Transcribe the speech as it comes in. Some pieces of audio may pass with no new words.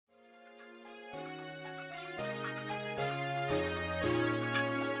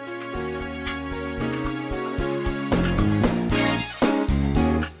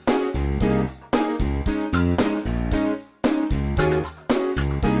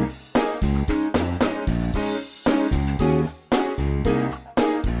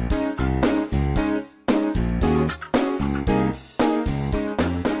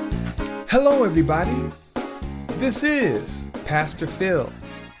Hello, everybody. This is Pastor Phil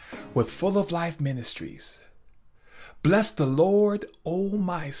with Full of Life Ministries. Bless the Lord, O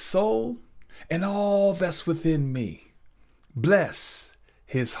my soul, and all that's within me. Bless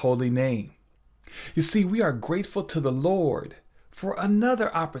His holy name. You see, we are grateful to the Lord for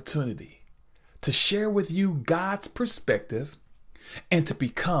another opportunity to share with you God's perspective and to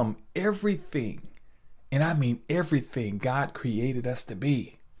become everything, and I mean everything, God created us to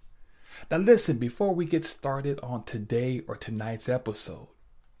be. Now listen, before we get started on today or tonight's episode,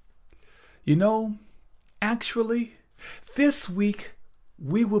 actually, this week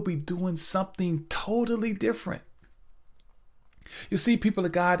we will be doing something totally different. You see, people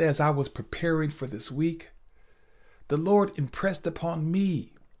of God, as I was preparing for this week, the Lord impressed upon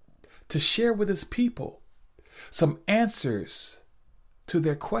me to share with His people some answers to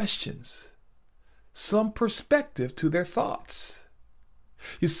their questions, some perspective to their thoughts.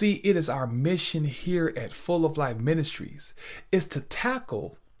 You see, it is our mission here at Full of Life Ministries is to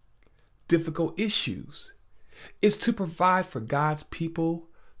tackle difficult issues. It's to provide for God's people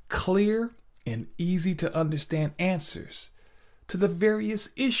clear and easy to understand answers to the various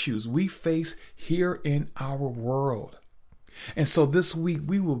issues we face here in our world. And so this week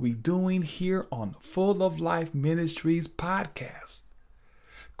we will be doing here on Full of Life Ministries podcast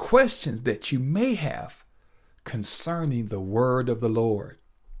questions that you may have concerning the word of the Lord.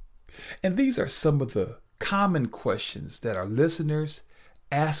 And these are some of the common questions that our listeners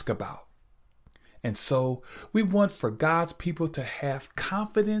ask about. And so we want for God's people to have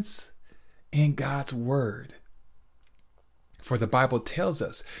confidence in God's word. For the Bible tells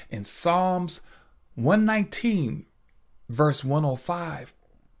us in Psalms 119, verse 105,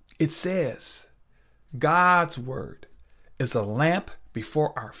 it says, God's word is a lamp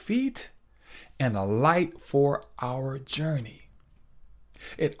before our feet and a light for our journey.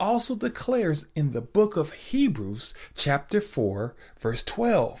 It also declares in the book of Hebrews, chapter 4, verse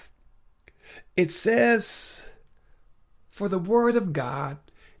 12, it says, for the word of God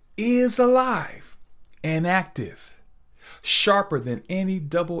is alive and active, sharper than any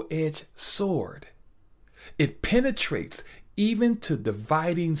double-edged sword. It penetrates even to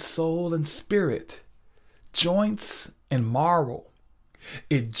dividing soul and spirit, joints and marrow.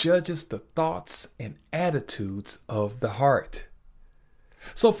 It judges the thoughts and attitudes of the heart.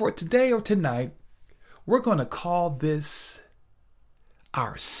 So for today or tonight, we're going to call this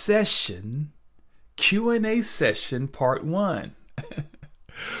our session, Q&A session part 1.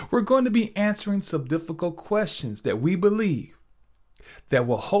 We're going to be answering some difficult questions that we believe that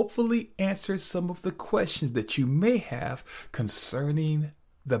will hopefully answer some of the questions that you may have concerning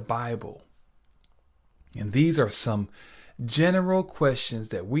the Bible. And these are some general questions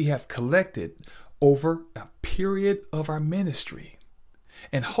that we have collected over a period of our ministry.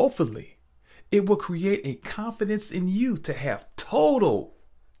 And hopefully it will create a confidence in you to have total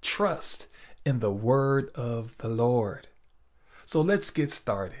trust in the word of the Lord. So let's get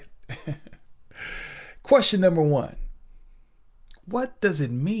started. Question number 1. What does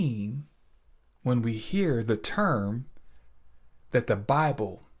it mean when we hear the term that the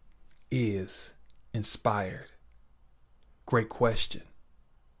Bible is inspired? Great question.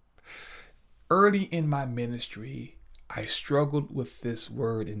 Early in my ministry, I struggled with this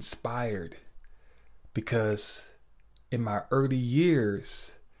word inspired because in my early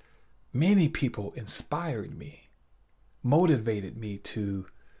years, many people inspired me, motivated me to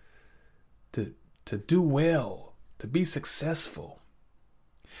do well, to be successful.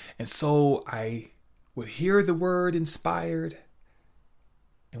 And so I would hear the word inspired,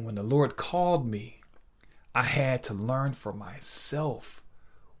 and when the Lord called me, I had to learn for myself,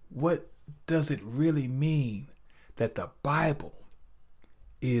 what does it really mean that the Bible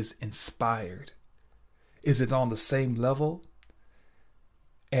is inspired? Is it on the same level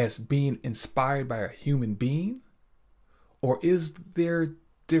as being inspired by a human being? Or is there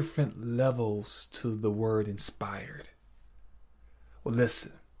different levels to the word inspired? Well,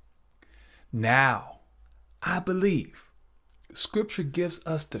 listen. Now, I believe Scripture gives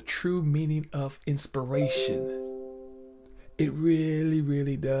us the true meaning of inspiration. It really,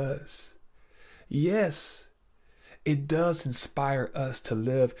 really does. Yes, it does inspire us to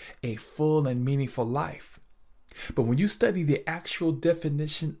live a full and meaningful life. But when you study the actual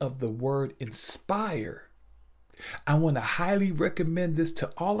definition of the word inspire, I want to highly recommend this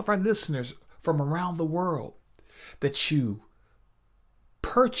to all of our listeners from around the world, that you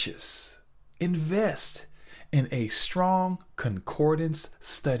purchase, invest in a strong concordance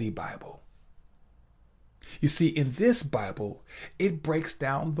study Bible. You see, in this Bible, it breaks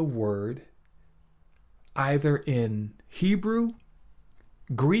down the word either in Hebrew,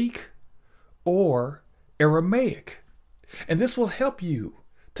 Greek, or Aramaic. And this will help you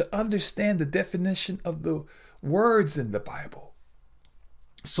to understand the definition of the words in the Bible.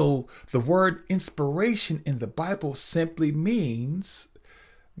 So the word inspiration in the Bible simply means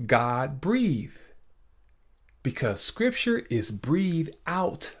God breathed, because scripture is breathed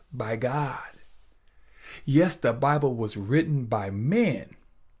out by God. Yes, the Bible was written by men,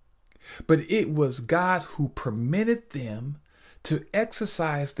 but it was God who permitted them to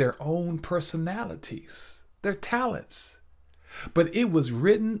exercise their own personalities, their talents. But it was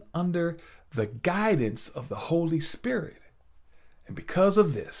written under the guidance of the Holy Spirit. And because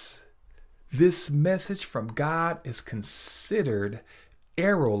of this message from God is considered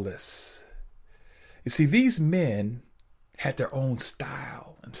errorless. You see, these men had their own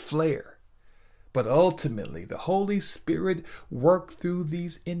style and flair, but ultimately the Holy Spirit worked through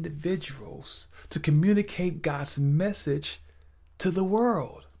these individuals to communicate God's message to the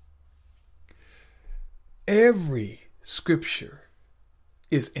world. Every scripture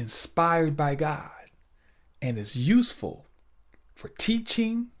is inspired by God and is useful for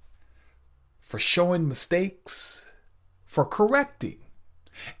teaching, for showing mistakes, for correcting,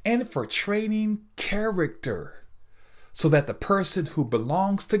 and for training character, so that the person who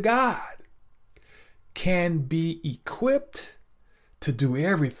belongs to God can be equipped to do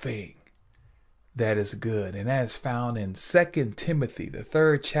everything that is good. And that is found in 2 Timothy, the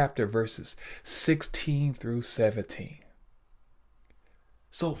 3rd chapter, verses 16 through 17.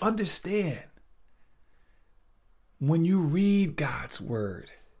 So understand, when you read God's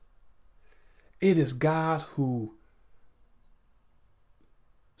word, it is God who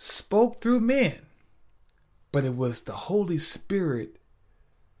spoke through men, but it was the Holy Spirit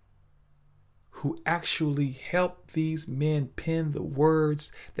who actually helped these men pen the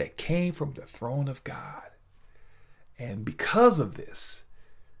words that came from the throne of God. And because of this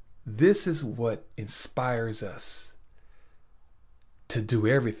is what inspires us to do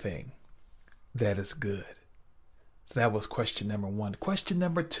everything that is good. So that was question number 1. Question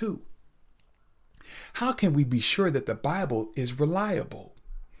number 2. How can we be sure that the Bible is reliable?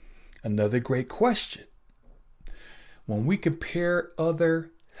 Another great question. When we compare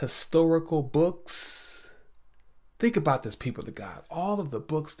other historical books, think about this, people of God. All of the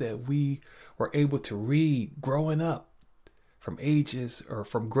books that we were able to read growing up, from ages or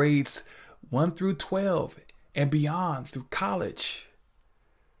from grades 1 through 12 and beyond through college,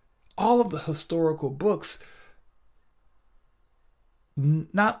 all of the historical books,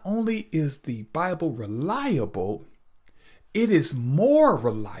 not only is the Bible reliable, it is more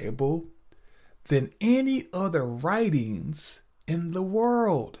reliable than any other writings in the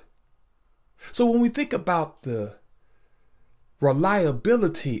world. So when we think about the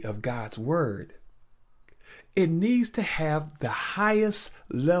reliability of God's word, it needs to have the highest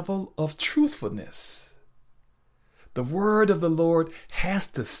level of truthfulness. The word of the Lord has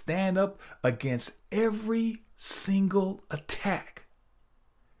to stand up against every single attack.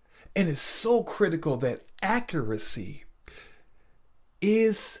 And it's so critical that accuracy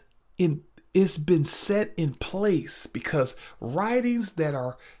is been set in place, because writings that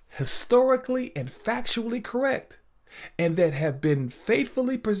are historically and factually correct and that have been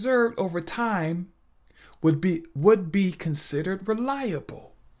faithfully preserved over time would be considered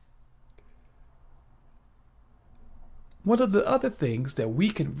reliable. One of the other things that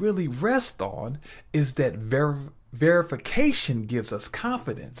we can really rest on is that verification gives us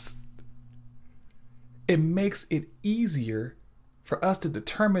confidence. It makes it easier for us to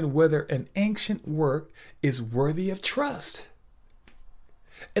determine whether an ancient work is worthy of trust.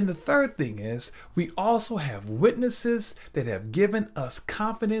 And the third thing is, we also have witnesses that have given us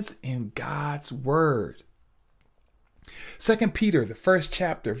confidence in God's word. 2 Peter, the 1st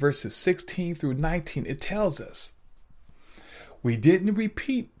chapter, verses 16 through 19, it tells us, we didn't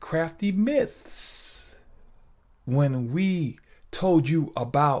repeat crafty myths when we told you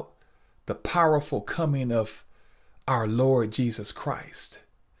about the powerful coming of our Lord Jesus Christ.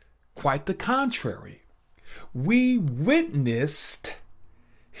 Quite the contrary. We witnessed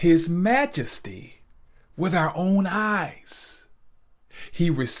his majesty with our own eyes. He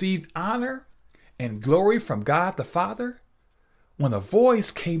received honor and glory from God the Father when a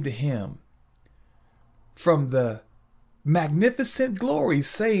voice came to him from the magnificent glory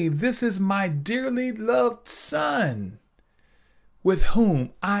saying, "This is my dearly loved Son, with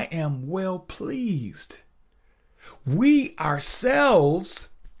whom I am well pleased." We ourselves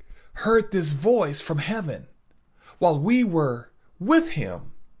heard this voice from heaven while we were with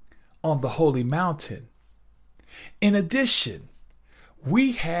him on the holy mountain. In addition,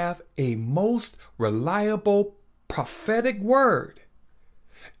 we have a most reliable prophetic word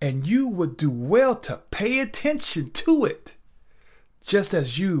and you would do well to pay attention to it, just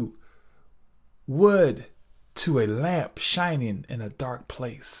as you would to a lamp shining in a dark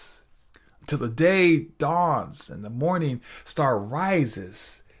place, until the day dawns and the morning star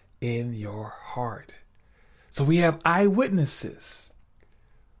rises in your heart. So we have eyewitnesses.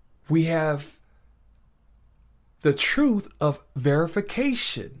 We have the truth of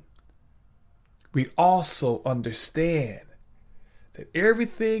verification. We also understand that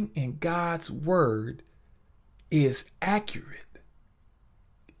everything in God's word is accurate.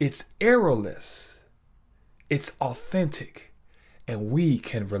 It's errorless. It's authentic. And we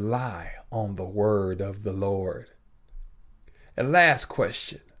can rely on the word of the Lord. And last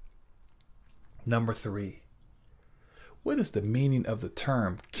question, number 3. What is the meaning of the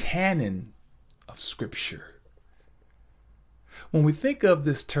term canon of Scripture? When we think of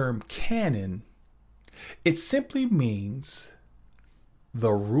this term canon, it simply means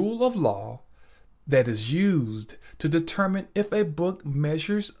the rule of law that is used to determine if a book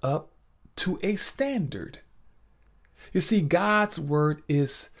measures up to a standard. You see, God's word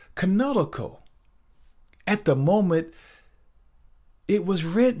is canonical at the moment it was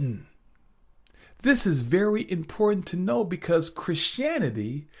written. This is very important to know because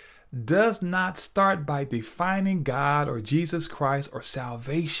Christianity does not start by defining God or Jesus Christ or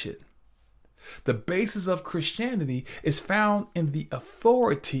salvation. The basis of Christianity is found in the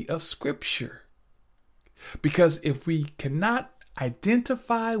authority of Scripture. Because if we cannot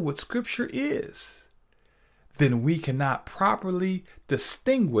identify what Scripture is, then we cannot properly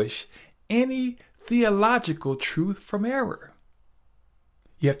distinguish any theological truth from error.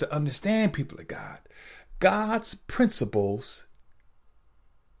 You have to understand, people of God, God's principles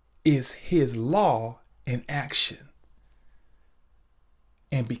is His law in action.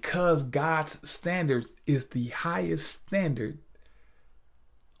 And because God's standards is the highest standard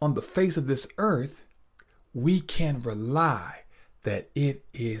on the face of this earth, we can rely that it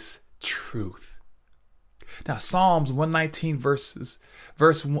is truth. Now, Psalms 119 verse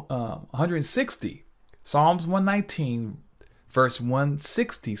 160. Psalms 119 verse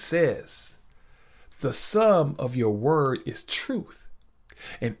 160 says, "The sum of your word is truth,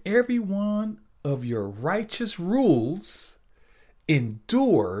 and every one of your righteous rules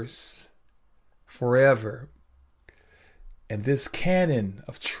endures forever." And this canon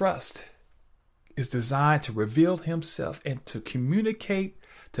of trust is designed to reveal Himself and to communicate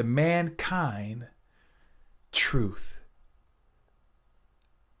to mankind truth.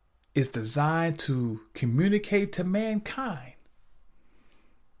 It's designed to communicate to mankind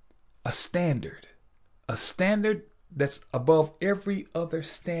a standard that's above every other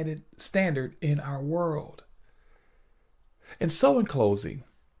standard in our world. And so in closing,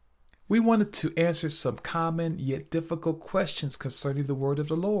 we wanted to answer some common yet difficult questions concerning the word of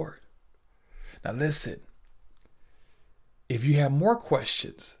the Lord. Now listen, if you have more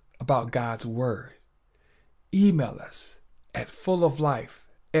questions about God's word, email us at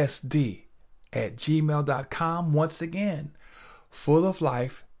fulloflifesd@gmail.com. Once again,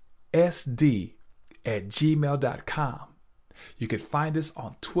 fulloflifesd@gmail.com. You can find us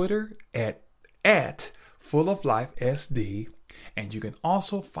on Twitter at fulloflifesd, and you can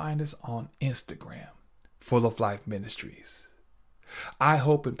also find us on Instagram, Full of Life Ministries. I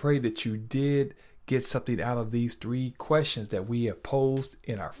hope and pray that you did get something out of these 3 questions that we have posed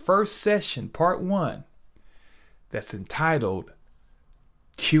in our first session, part 1, that's entitled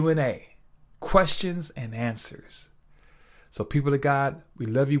Q&A, Questions and Answers. So people of God, we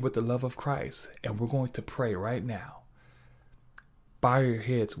love you with the love of Christ, and we're going to pray right now. Bow your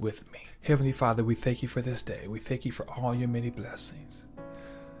heads with me. Heavenly Father, we thank you for this day. We thank you for all your many blessings.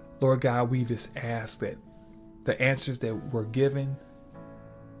 Lord God, we just ask that the answers that were given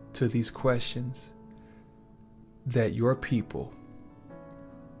to these questions, that your people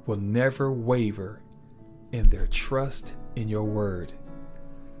will never waver in their trust in your word.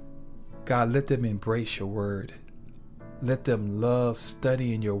 God, let them embrace your word. Let them love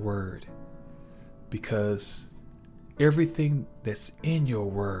studying your word, because everything that's in your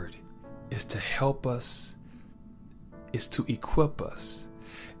word is to help us, is to equip us.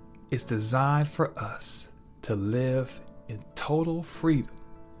 It's designed for us to live in total freedom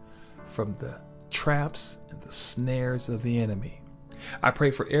from the traps and the snares of the enemy. I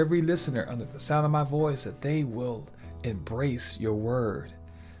pray for every listener under the sound of my voice that they will embrace your word,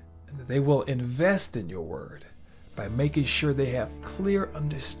 and that they will invest in your word by making sure they have clear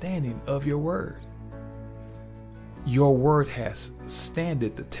understanding of your word. Your word has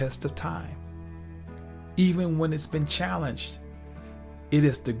standed the test of time. Even when it's been challenged, it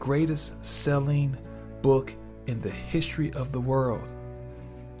is the greatest selling book in the history of the world.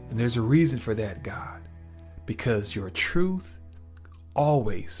 And there's a reason for that, God, because your truth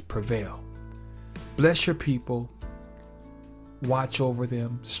always prevail. Bless your people, watch over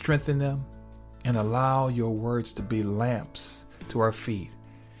them, strengthen them, and allow your words to be lamps to our feet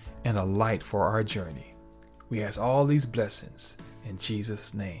and a light for our journey. We ask all these blessings in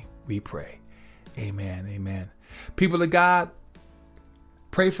Jesus' name we pray. Amen. Amen. People of God,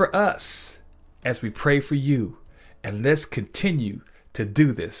 pray for us as we pray for you. And let's continue to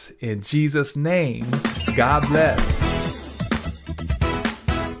do this in Jesus' name. God bless.